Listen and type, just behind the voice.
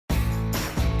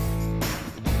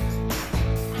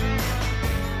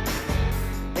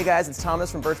Hey guys, it's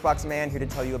Thomas from Birchbox Man here to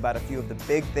tell you about a few of the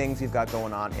big things we've got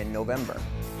going on in November.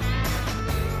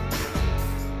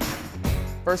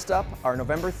 First up, our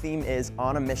November theme is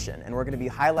On a Mission, and we're going to be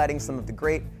highlighting some of the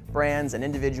great brands and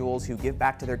individuals who give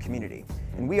back to their community.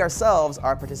 And we ourselves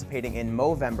are participating in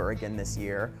Movember again this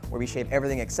year, where we shave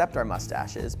everything except our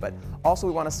mustaches, but also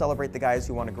we want to celebrate the guys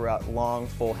who want to grow out long,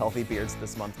 full, healthy beards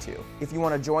this month too. If you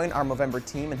want to join our Movember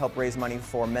team and help raise money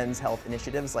for men's health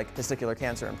initiatives like testicular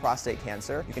cancer and prostate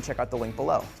cancer, you can check out the link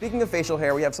below. Speaking of facial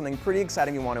hair, we have something pretty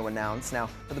exciting we want to announce. Now,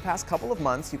 for the past couple of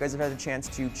months, you guys have had a chance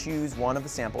to choose one of the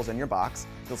samples in your box.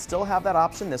 You'll still have that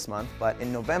option this month, but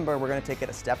in November, we're going to take it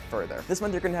a step further. This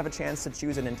month, you're going to have a chance to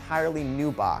choose an entirely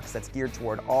new box that's geared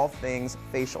toward all things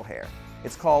facial hair.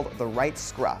 It's called The Right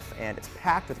Scruff, and it's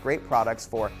packed with great products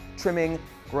for trimming,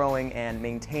 growing, and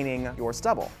maintaining your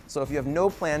stubble. So if you have no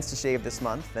plans to shave this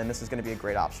month, then this is going to be a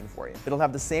great option for you. It'll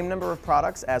have the same number of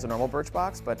products as a normal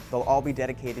Birchbox, but they'll all be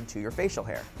dedicated to your facial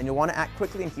hair. And you'll want to act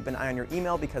quickly and keep an eye on your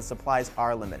email because supplies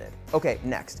are limited. Okay,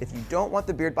 next, if you don't want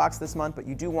the beard box this month, but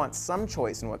you do want some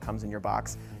choice in what comes in your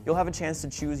box, you'll have a chance to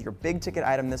choose your big ticket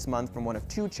item this month from one of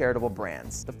two charitable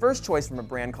brands. The first choice from a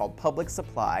brand called Public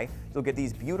Supply, you'll get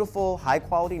these beautiful,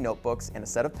 high-quality notebooks and a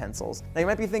set of pencils. Now you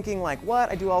might be thinking like,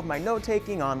 what? I do all of my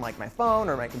note-taking on like my phone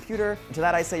or my computer. And to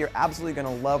that I say you're absolutely going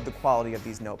to love the quality of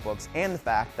these notebooks and the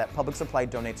fact that Public Supply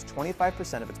donates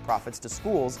 25% of its profits to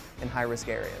schools in high-risk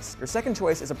areas. Your second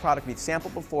choice is a product we've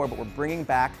sampled before, but we're bringing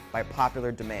back by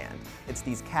popular demand. It's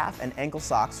these calf and ankle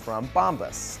socks from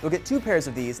Bombas. You'll get two pairs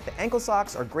of these. The ankle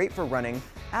socks are great for running,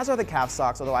 as are the calf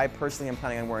socks, although I personally am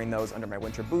planning on wearing those under my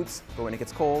winter boots for when it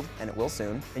gets cold, and it will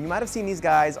soon. And you might have seen these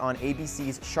guys on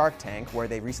ABC's Shark Tank, where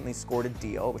they recently scored a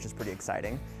deal, which is pretty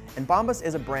exciting. And Bombas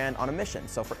is a brand on a mission,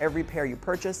 so for every pair you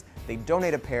purchase, they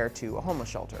donate a pair to a homeless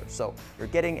shelter. So you're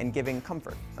getting and giving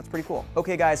comfort. That's pretty cool.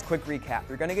 Okay guys, quick recap.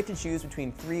 You're gonna get to choose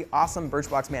between 3 awesome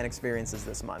Birchbox Man experiences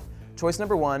this month. Choice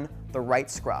number 1, The Right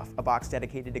Scruff, a box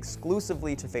dedicated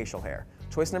exclusively to facial hair.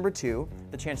 Choice number 2,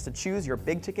 the chance to choose your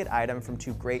big ticket item from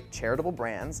 2 great charitable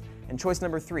brands. And choice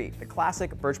number 3, the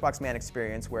classic Birchbox Man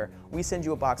experience where we send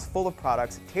you a box full of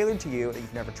products tailored to you that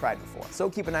you've never tried before. So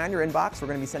keep an eye on your inbox. We're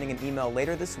going to be sending an email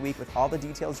later this week with all the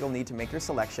details you'll need to make your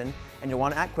selection, and you'll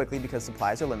want to act quickly because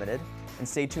supplies are limited. And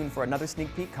stay tuned for another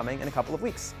sneak peek coming in a couple of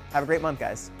weeks. Have a great month,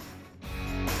 guys.